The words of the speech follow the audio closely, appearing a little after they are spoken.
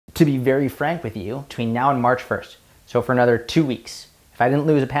to be very frank with you, between now and March 1st, so for another 2 weeks, if I didn't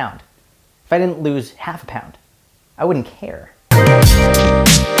lose a pound, if I didn't lose half a pound, I wouldn't care.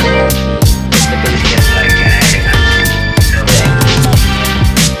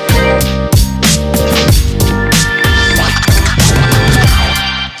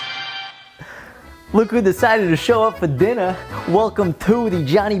 Look who decided to show up for dinner. Welcome to the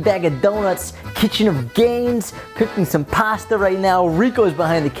Johnny Bag of Donuts Kitchen of Gains. Cooking some pasta right now. Rico's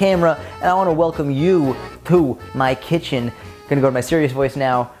behind the camera, and I want to welcome you to my kitchen. Gonna go to my serious voice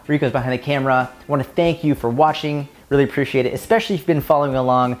now. Rico's behind the camera. I want to thank you for watching. Really appreciate it, especially if you've been following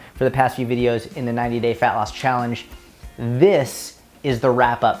along for the past few videos in the 90-day fat loss challenge. This is the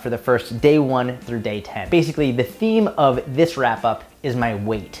wrap up for the first day 1 through day 10. Basically, the theme of this wrap up is my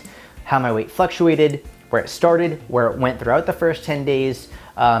weight. How my weight fluctuated, where it started, where it went throughout the first 10 days,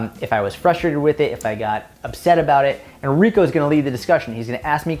 if I was frustrated with it, if I got upset about it. And Rico's gonna lead the discussion. He's gonna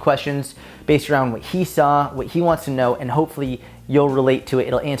ask me questions based around what he saw, what he wants to know, and hopefully you'll relate to it.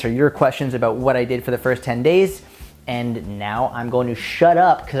 It'll answer your questions about what I did for the first 10 days. And now I'm going to shut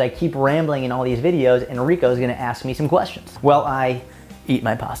up because I keep rambling in all these videos, and Rico's gonna ask me some questions while I eat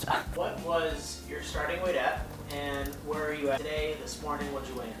my pasta. What was your starting weight at, and where are you at today, this morning, what'd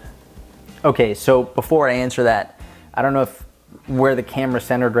you weigh in at? Okay, so before I answer that, I don't know where the camera's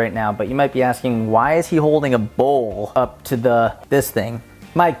centered right now, but you might be asking, why is he holding a bowl up to this thing?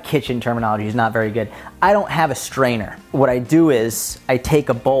 My kitchen terminology is not very good. I don't have a strainer. What I do is I take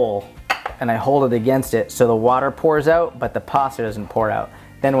a bowl and I hold it against it so the water pours out, but the pasta doesn't pour out.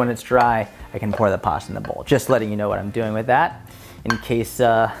 Then when it's dry, I can pour the pasta in the bowl. Just letting you know what I'm doing with that, in case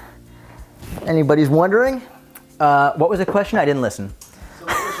anybody's wondering. What was the question? I didn't listen.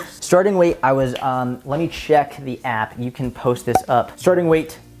 Starting weight, I was, let me check the app. You can post this up. Starting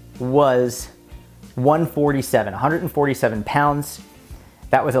weight was 147 pounds.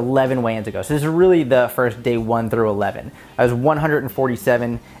 That was 11 weigh-ins ago. So this is really the first day 1 through 11. I was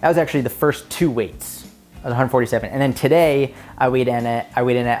 147. That was actually the first 2 weights. I was 147. And then today, I weighed in at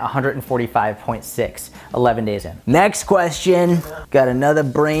 145.6, 11 days in. Next question. Got another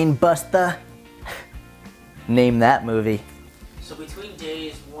brain buster. Name that movie. So between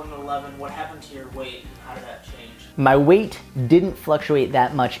days 1 and 11, what happened to your weight? How did that change? My weight didn't fluctuate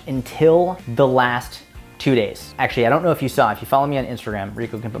that much until the last 2 days. Actually, I don't know if you saw, if you follow me on Instagram,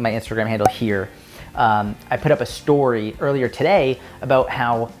 Rico can put my Instagram handle here. I put up a story earlier today about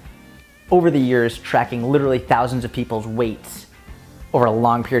how over the years, tracking literally thousands of people's weights over a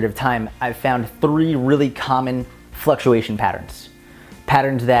long period of time, I've found 3 really common fluctuation patterns.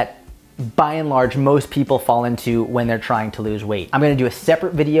 Patterns that by and large, most people fall into when they're trying to lose weight. I'm gonna do a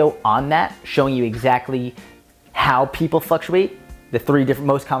separate video on that, showing you exactly how people fluctuate, the 3 different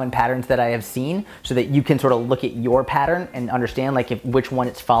most common patterns that I have seen, so that you can sort of look at your pattern and understand like which one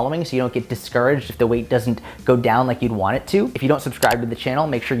it's following, so you don't get discouraged if the weight doesn't go down like you'd want it to. If you don't subscribe to the channel,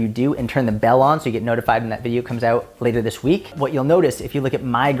 make sure you do and turn the bell on so you get notified when that video comes out later this week. What you'll notice if you look at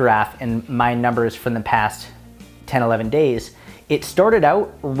my graph and my numbers from the past 10, 11 days, it started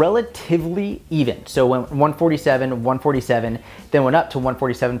out relatively even. So when 147, then went up to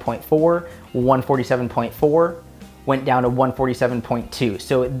 147.4, 147.4, went down to 147.2.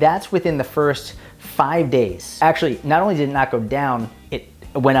 So that's within the first 5 days. Actually, not only did it not go down, it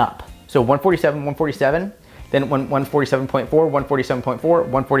went up. So 147, then 147.4, 147.4,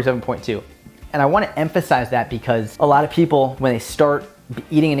 147.2. And I want to emphasize that because a lot of people, when they start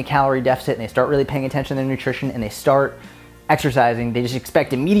eating in a calorie deficit and they start really paying attention to their nutrition and they start exercising, they just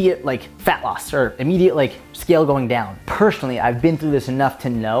expect immediate like fat loss or immediate like scale going down. Personally, I've been through this enough to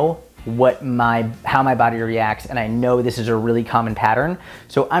know how my body reacts, and I know this is a really common pattern,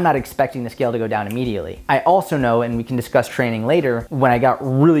 so I'm not expecting the scale to go down immediately. I also know, and we can discuss training later, when I got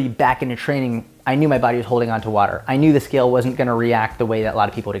really back into training, I knew my body was holding on to water. I knew the scale wasn't gonna react the way that a lot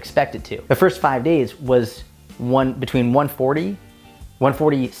of people would expect it to. The first 5 days was between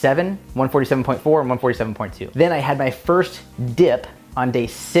 147, 147.4, and 147.2. Then I had my first dip on day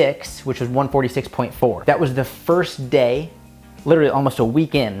 6, which was 146.4. That was the first day, literally almost a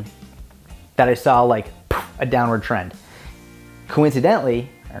week in, that I saw like a downward trend. Coincidentally,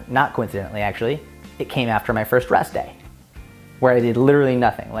 or not coincidentally actually, it came after my first rest day, where I did literally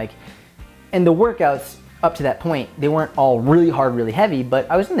nothing. And the workouts up to that point, they weren't all really hard, really heavy, but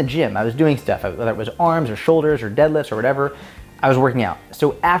I was in the gym, I was doing stuff, whether it was arms or shoulders or deadlifts or whatever, I was working out.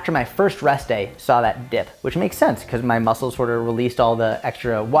 So after my first rest day, saw that dip, which makes sense because my muscles sort of released all the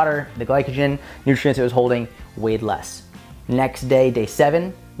extra water, the glycogen, nutrients it was holding, weighed less. Next day, day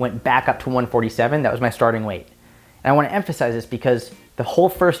 7, went back up to 147. That was my starting weight. And I want to emphasize this because the whole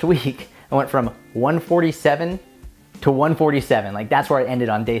first week, I went from 147 to 147. Like that's where I ended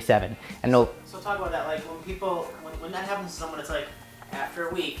on day 7. And So talk about that. Like when that happens to someone, it's like after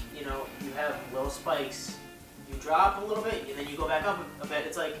a week, you know, you have little spikes, you drop a little bit, and then you go back up a bit.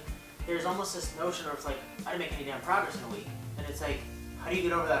 It's like there's almost this notion of it's like I didn't make any damn progress in a week, and it's like how do you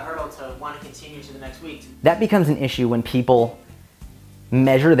get over that hurdle to want to continue to the next week? That becomes an issue when people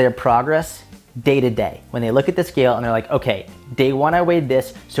measure their progress day to day. When they look at the scale and they're like, okay, day 1 I weighed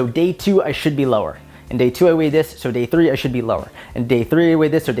this, so day 2 I should be lower. And day 2 I weighed this, so day 3 I should be lower. And day 3 I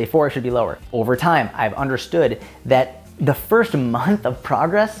weighed this, so day 4 I should be lower. Over time, I've understood that the first month of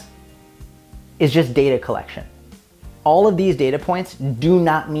progress is just data collection. All of these data points do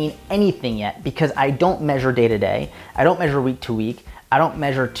not mean anything yet because I don't measure day to day. I don't measure week to week. I don't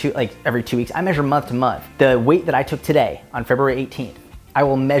measure every 2 weeks. I measure month to month. The weight that I took today on February 18th, I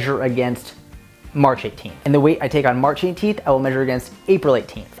will measure against March 18th. And the weight I take on March 18th, I will measure against April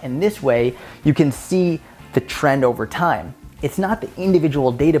 18th. And this way you can see the trend over time. It's not the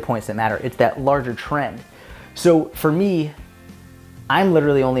individual data points that matter, it's that larger trend. So for me, I'm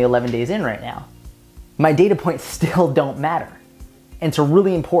literally only 11 days in right now. My data points still don't matter. And it's a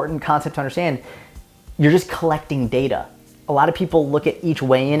really important concept to understand. You're just collecting data. A lot of people look at each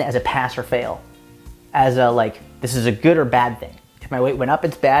weigh-in as a pass or fail, as a like, this is a good or bad thing. If my weight went up,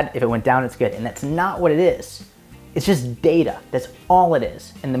 it's bad. If it went down, it's good. And that's not what it is. It's just data. That's all it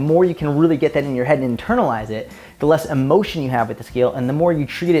is. And the more you can really get that in your head and internalize it, the less emotion you have with the scale and the more you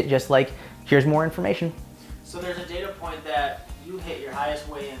treat it just like, here's more information. So there's a data point that you hit your highest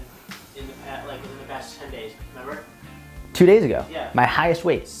weigh-in within the past 10 days, remember? 2 days ago. Yeah. My highest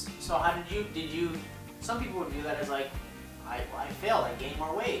weight. So how did you, some people would view that as like, I failed, I gained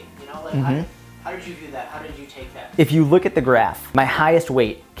more weight, you know? Like how did you view that? How did you take that? If you look at the graph, my highest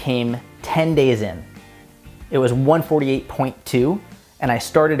weight came 10 days in. It was 148.2 and I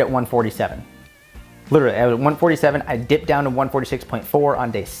started at 147. Literally, I was at 147, I dipped down to 146.4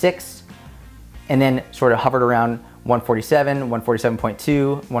 on day 6 and then sort of hovered around 147,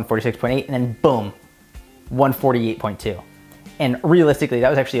 147.2, 146.8, and then boom, 148.2. And realistically, that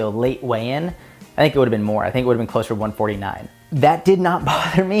was actually a late weigh-in. I think it would have been more. I think it would have been closer to 149. That did not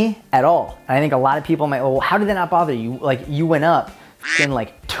bother me at all. And I think a lot of people might, well, how did that not bother you? Like you went up in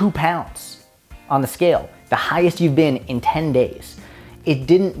like 2 pounds on the scale, the highest you've been in 10 days. It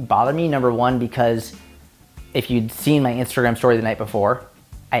didn't bother me, number one, because if you'd seen my Instagram story the night before,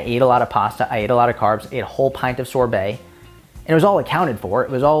 I ate a lot of pasta, I ate a lot of carbs, ate a whole pint of sorbet, and it was all accounted for.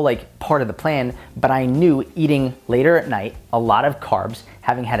 It was all like part of the plan, but I knew eating later at night, a lot of carbs,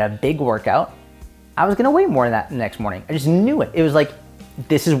 having had a big workout, I was gonna weigh more than that the next morning. I just knew it. It was like,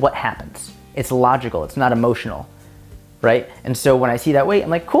 this is what happens. It's logical, it's not emotional, right? And so when I see that weight, I'm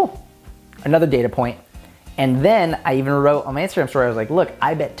like, cool, another data point. And then I even wrote on my Instagram story, I was like, look,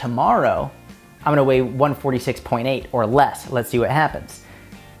 I bet tomorrow I'm gonna weigh 146.8 or less. Let's see what happens.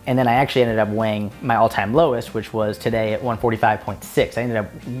 And then I actually ended up weighing my all-time lowest, which was today at 145.6. I ended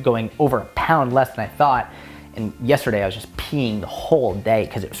up going over a pound less than I thought. And yesterday I was just peeing the whole day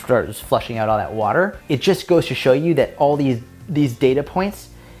because it was flushing out all that water. It just goes to show you that all these data points,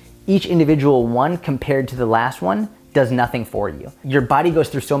 each individual one compared to the last one, does nothing for you. Your body goes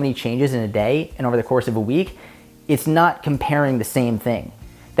through so many changes in a day and over the course of a week, it's not comparing the same thing.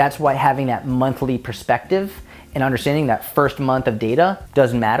 That's why having that monthly perspective and understanding that first month of data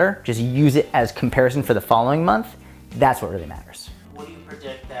doesn't matter. Just use it as comparison for the following month. That's what really matters. What do you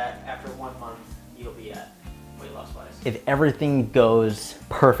predict that after 1 month you'll be at, weight loss wise? If everything goes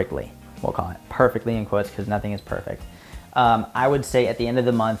perfectly, we'll call it perfectly in quotes because nothing is perfect, I would say at the end of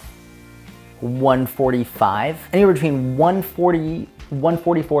the month, 145, anywhere between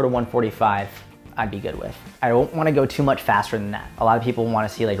 144 to 145, I'd be good with. I don't want to go too much faster than that. A lot of people want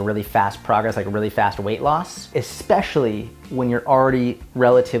to see like really fast progress, like really fast weight loss, especially when you're already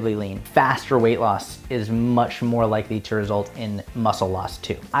relatively lean. Faster weight loss is much more likely to result in muscle loss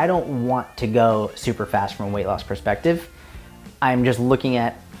too. I don't want to go super fast from a weight loss perspective. I'm just looking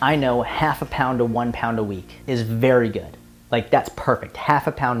at, I know 0.5 pound to 1 pound a week is very good. Like that's perfect,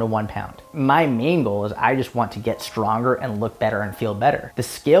 0.5 pound to 1 pound. My main goal is I just want to get stronger and look better and feel better. The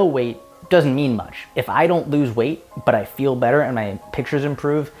scale weight doesn't mean much. If I don't lose weight, but I feel better and my pictures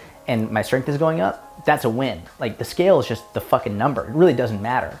improve and my strength is going up, that's a win. Like the scale is just the fucking number. It really doesn't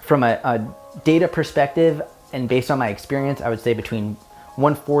matter. From a data perspective and based on my experience, I would say between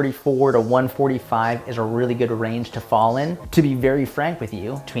 144 to 145 is a really good range to fall in. To be very frank with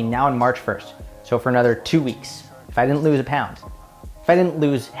you, between now and March 1st, so for another 2 weeks, if I didn't lose a pound, if I didn't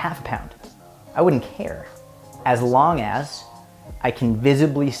lose 0.5 pound, I wouldn't care. As long as I can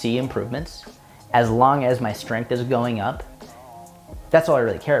visibly see improvements, as long as my strength is going up, that's all I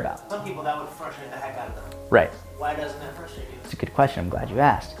really care about. Some people that would frustrate the heck out of them. Right. Why doesn't that frustrate you? It's a good question. I'm glad you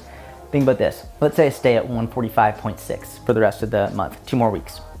asked. Think about this. Let's say I stay at 145.6 for the rest of the month, 2 more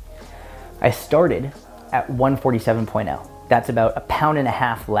weeks. I started at 147.0. That's about 1.5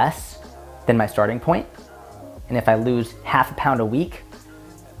 pounds less than my starting point. And if I lose half a pound a week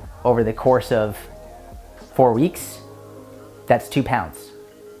over the course of 4 weeks, that's 2 pounds.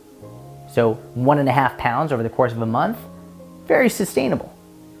 So 1.5 pounds over the course of a month, very sustainable.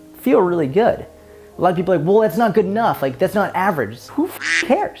 Feel really good. A lot of people are like, well, that's not good enough. Like, that's not average. Who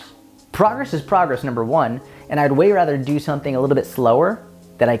cares? Progress is progress, number one. And I'd way rather do something a little bit slower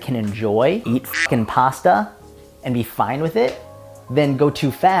that I can enjoy, eat fucking pasta and be fine with it, than go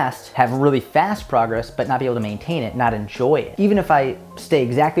too fast, have really fast progress, but not be able to maintain it, not enjoy it. Even if I stay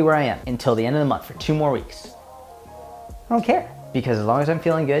exactly where I am until the end of the month for 2 more weeks, I don't care. Because as long as I'm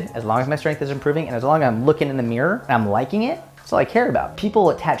feeling good, as long as my strength is improving, and as long as I'm looking in the mirror and I'm liking it, that's all I care about.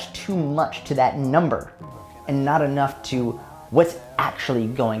 People attach too much to that number and not enough to what's actually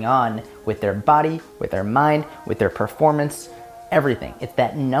going on with their body, with their mind, with their performance, everything. It's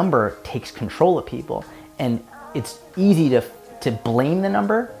that number takes control of people. And it's easy to blame the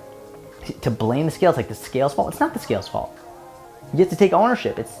number, to blame the scale. It's like the scale's fault. It's not the scale's fault. You have to take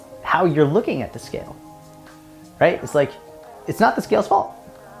ownership. It's how you're looking at the scale, right? It's like, it's not the scale's fault.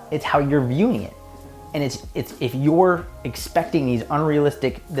 It's how you're viewing it. And it's if you're expecting this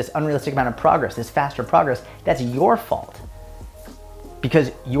unrealistic amount of progress, this faster progress, that's your fault.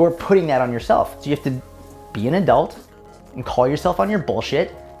 Because you're putting that on yourself. So you have to be an adult and call yourself on your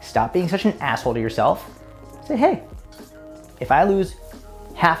bullshit. Stop being such an asshole to yourself. Say, hey, if I lose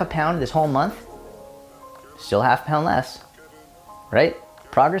half a pound this whole month, still half a pound less, right?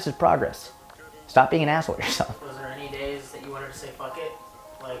 Progress is progress. Stop being an asshole to yourself. Was there any days that you wanted to say fuck it,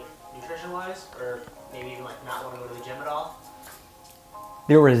 like nutrition-wise, or maybe even like not want to go to the gym at all?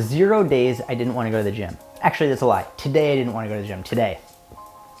 There were 0 days I didn't want to go to the gym. Actually, that's a lie. Today I didn't want to go to the gym. Today.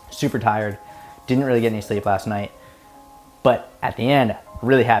 Super tired. Didn't really get any sleep last night. But at the end,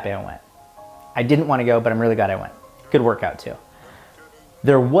 really happy I went. I didn't want to go, but I'm really glad I went. Good workout too.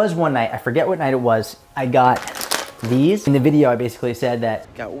 There was one night, I forget what night it was, I got these. In the video, I basically said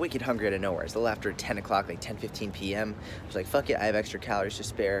that got wicked hungry out of nowhere. It's a little after 10 o'clock, like 10:15 p.m. I was like, fuck it, I have extra calories to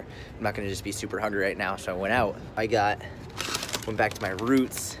spare. I'm not gonna just be super hungry right now, so I went out. Went back to my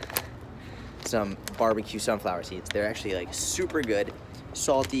roots, some barbecue sunflower seeds. They're actually like super good,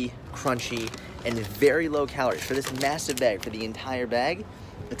 salty, crunchy, and very low calories. For this massive bag, for the entire bag,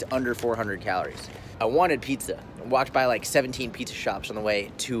 it's under 400 calories. I wanted pizza. I walked by like 17 pizza shops on the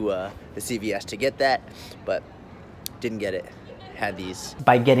way to the CVS to get that, but didn't get it. Had these.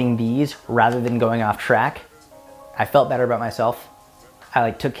 By getting these, rather than going off track, I felt better about myself. I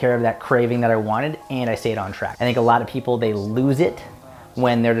like took care of that craving that I wanted, and I stayed on track. I think a lot of people, they lose it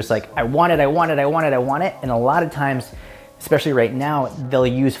when they're just like, I want it, I want it, I want it, I want it. And a lot of times, especially right now, they'll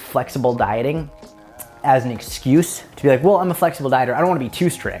use flexible dieting as an excuse to be like, well, I'm a flexible dieter, I don't want to be too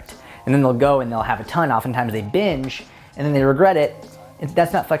strict. And then they'll go and they'll have a ton. Oftentimes they binge and then they regret it.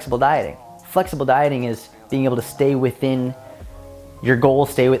 That's not flexible dieting. Flexible dieting is being able to stay within your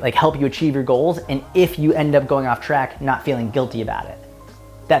goals, help you achieve your goals. And if you end up going off track, not feeling guilty about it.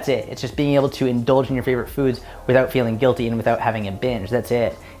 That's it. It's just being able to indulge in your favorite foods without feeling guilty and without having a binge. That's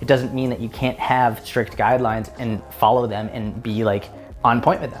it. It doesn't mean that you can't have strict guidelines and follow them and be like on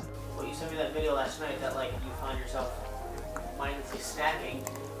point with them. Well, you sent me that video last night that like you find yourself mindlessly snacking.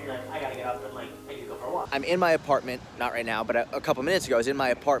 And you're like, I gotta get up and like I need to go for a walk. I'm in my apartment, not right now, but a couple minutes ago, I was in my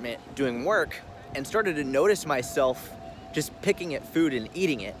apartment doing work and started to notice myself just picking at food and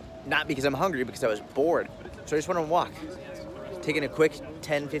eating it. Not because I'm hungry, because I was bored. So I just went on a walk. Taking a quick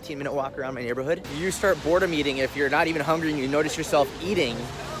 10, 15 minute walk around my neighborhood. You start boredom eating if you're not even hungry and you notice yourself eating,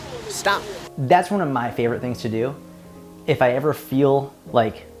 stop. That's one of my favorite things to do. If I ever feel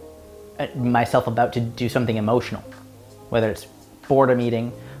like myself about to do something emotional, whether it's boredom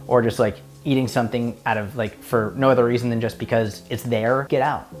eating or just like eating something out of like for no other reason than just because it's there, get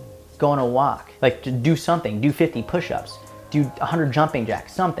out, go on a walk, like to do something, do 50 push-ups, do 100 jumping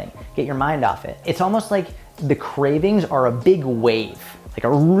jacks, something, get your mind off it. It's almost like the cravings are a big wave, like a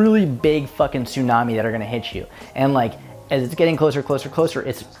really big fucking tsunami that are gonna hit you. And like, as it's getting closer, closer,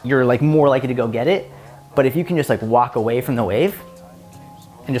 closer, you're like more likely to go get it. But if you can just like walk away from the wave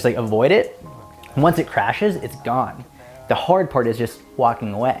and just like avoid it, once it crashes, it's gone. The hard part is just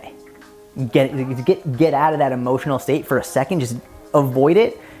walking away. Get out of that emotional state for a second, just avoid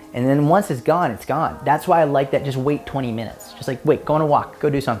it. And then once it's gone, it's gone. That's why I like that, just wait 20 minutes. Just like wait, go on a walk,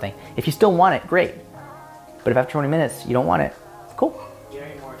 go do something. If you still want it, great. But if after 20 minutes you don't want it, cool.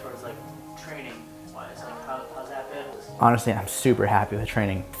 Gearing more towards like training wise, like how's that been? Honestly, I'm super happy with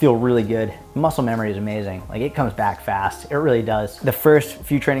training. Feel really good. Muscle memory is amazing. Like, it comes back fast. It really does. The first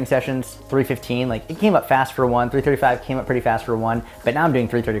few training sessions, 315, like it came up fast for 1, 335 came up pretty fast for 1, but now I'm doing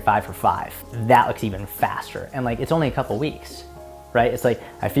 335 for 5. That looks even faster. And like, it's only a couple weeks, right? It's like,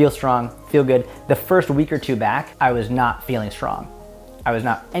 I feel strong, feel good. The first week or two back, I was not feeling strong. I was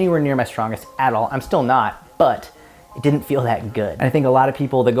not anywhere near my strongest at all. I'm still not, but it didn't feel that good. And I think a lot of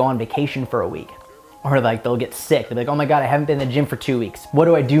people that go on vacation for a week, or like they'll get sick. They're like, oh my God, I haven't been in the gym for 2 weeks. What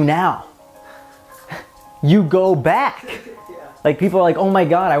do I do now? You go back. Yeah. Like, people are like, oh my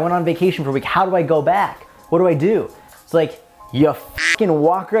God, I went on vacation for a week. How do I go back? What do I do? It's like, you fucking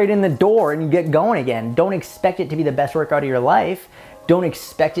walk right in the door and you get going again. Don't expect it to be the best workout of your life. Don't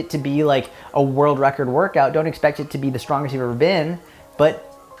expect it to be like a world record workout. Don't expect it to be the strongest you've ever been,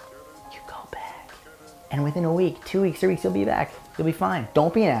 but you go back. And within a week, 2 weeks, 3 weeks, you'll be back. You'll be fine.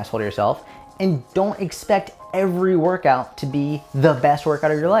 Don't be an asshole to yourself. And don't expect every workout to be the best workout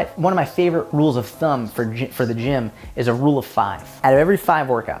of your life. One of my favorite rules of thumb for the gym is a rule of 5. Out of every 5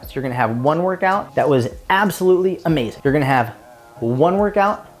 workouts, you're gonna have one workout that was absolutely amazing. You're gonna have one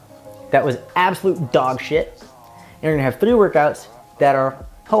workout that was absolute dog shit. And you're gonna have 3 workouts that are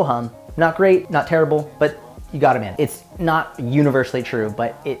ho-hum, not great, not terrible, but you got them in. It's not universally true,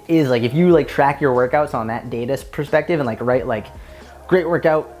 but it is. Like, if you like track your workouts on that data perspective and like write like great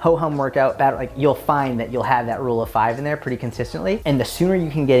workout, ho-hum workout, bad, like, you'll find that you'll have that rule of 5 in there pretty consistently. And the sooner you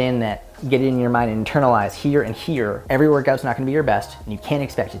can get it in your mind and internalize here and here, every workout's not gonna be your best, and you can't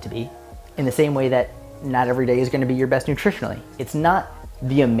expect it to be. In the same way that not every day is gonna be your best nutritionally. It's not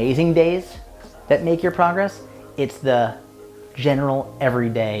the amazing days that make your progress, it's the general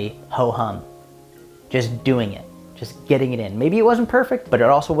everyday ho-hum. Just doing it, just getting it in. Maybe it wasn't perfect, but it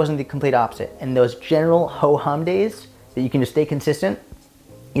also wasn't the complete opposite. And those general ho-hum days that you can just stay consistent,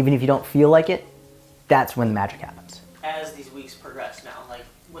 even if you don't feel like it, that's when the magic happens. As these weeks progress now, like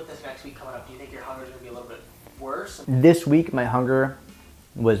with this next week coming up, do you think your hunger is gonna be a little bit worse? This week, my hunger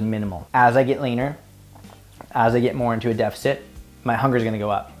was minimal. As I get leaner, as I get more into a deficit, my hunger is gonna go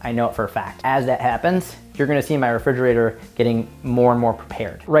up. I know it for a fact. As that happens, you're gonna see my refrigerator getting more and more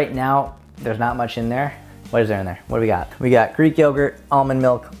prepared. Right now, there's not much in there. What is there in there? What do we got? We got Greek yogurt, almond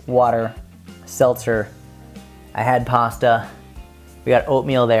milk, water, seltzer. I had pasta. We got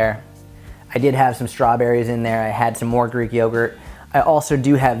oatmeal there. I did have some strawberries in there. I had some more Greek yogurt. I also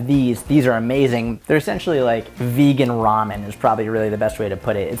do have these. These are amazing. They're essentially like vegan ramen is probably really the best way to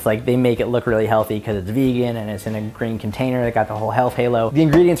put it. It's like they make it look really healthy because it's vegan and it's in a green container that got the whole health halo. The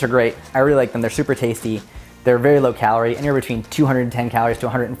ingredients are great. I really like them. They're super tasty. They're very low calorie, anywhere between 210 calories to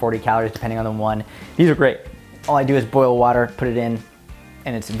 140 calories depending on the one. These are great. All I do is boil water, put it in,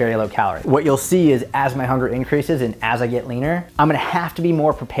 and it's very low calorie. What you'll see is as my hunger increases and as I get leaner, I'm gonna have to be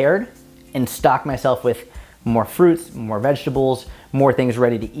more prepared and stock myself with more fruits, more vegetables, more things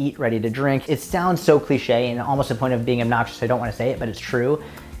ready to eat, ready to drink. It sounds so cliche and almost to the point of being obnoxious, so I don't wanna say it, but it's true.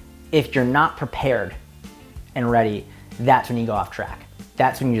 If you're not prepared and ready, that's when you go off track.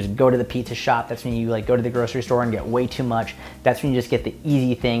 That's when you just go to the pizza shop. That's when you like go to the grocery store and get way too much. That's when you just get the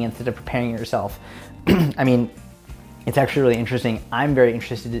easy thing instead of preparing yourself. I mean, it's actually really interesting. I'm very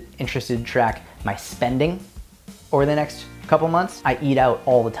interested to track my spending over the next couple months. I eat out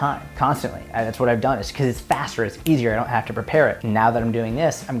all the time, constantly. That's what I've done. It's because it's faster, it's easier. I don't have to prepare it. Now that I'm doing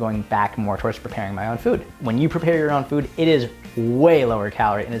this, I'm going back more towards preparing my own food. When you prepare your own food, it is way lower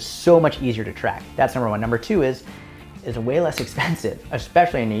calorie and it's so much easier to track. That's number one. Number two is way less expensive,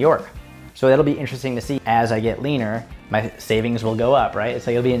 especially in New York. So that'll be interesting to see. As I get leaner, my savings will go up, right?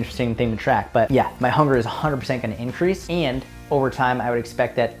 So it'll be an interesting thing to track. But yeah, my hunger is 100% gonna increase. And over time, I would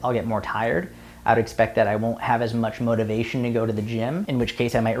expect that I'll get more tired. I would expect that I won't have as much motivation to go to the gym, in which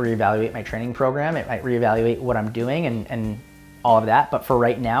case I might reevaluate my training program. It might reevaluate what I'm doing and all of that. But for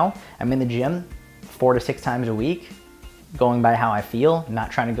right now, I'm in the gym 4 to 6 times a week, going by how I feel,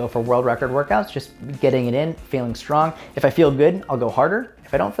 not trying to go for world record workouts, just getting it in, feeling strong. If I feel good, I'll go harder.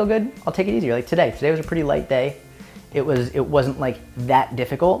 If I don't feel good, I'll take it easier. Like today was a pretty light day. It wasn't like that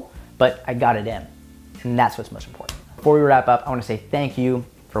difficult, but I got it in. And that's what's most important. Before we wrap up, I wanna say thank you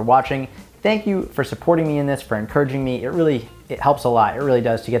for watching. Thank you for supporting me in this, for encouraging me. It helps a lot. It really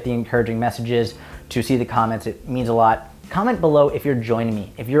does to get the encouraging messages, to see the comments. It means a lot. Comment below if you're joining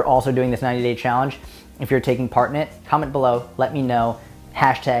me. If you're also doing this 90-day challenge, if you're taking part in it, comment below, let me know.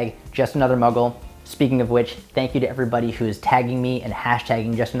 Hashtag #JustAnotherMuggle. Speaking of which, thank you to everybody who is tagging me and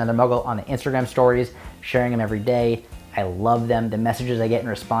hashtagging #JustAnotherMuggle on the Instagram stories, sharing them every day. I love them. The messages I get in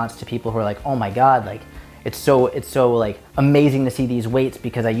response to people who are like, oh my God, like, it's so like amazing to see these weights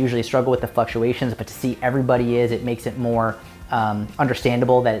because I usually struggle with the fluctuations, but to see everybody it makes it more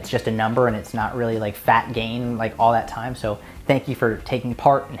understandable that it's just a number and it's not really like fat gain like all that time. So thank you for taking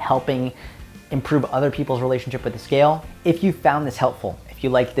part and helping improve other people's relationship with the scale. If you found this helpful, if you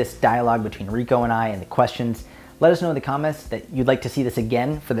like this dialogue between Rico and I and the questions, let us know in the comments that you'd like to see this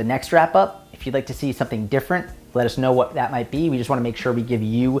again for the next wrap up. If you'd like to see something different, let us know what that might be. We just want to make sure we give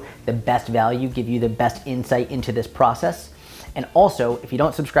you the best value, give you the best insight into this process. And also, if you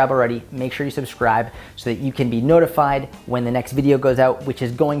don't subscribe already, make sure you subscribe so that you can be notified when the next video goes out, which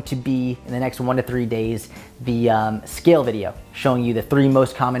is going to be in the next 1 to 3 days, the scale video showing you the 3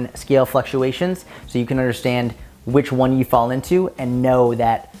 most common scale fluctuations so you can understand which one you fall into and know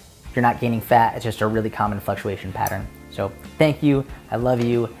that you're not gaining fat. It's just a really common fluctuation pattern. So thank you. I love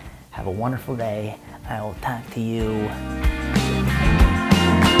you. Have a wonderful day. I will talk to you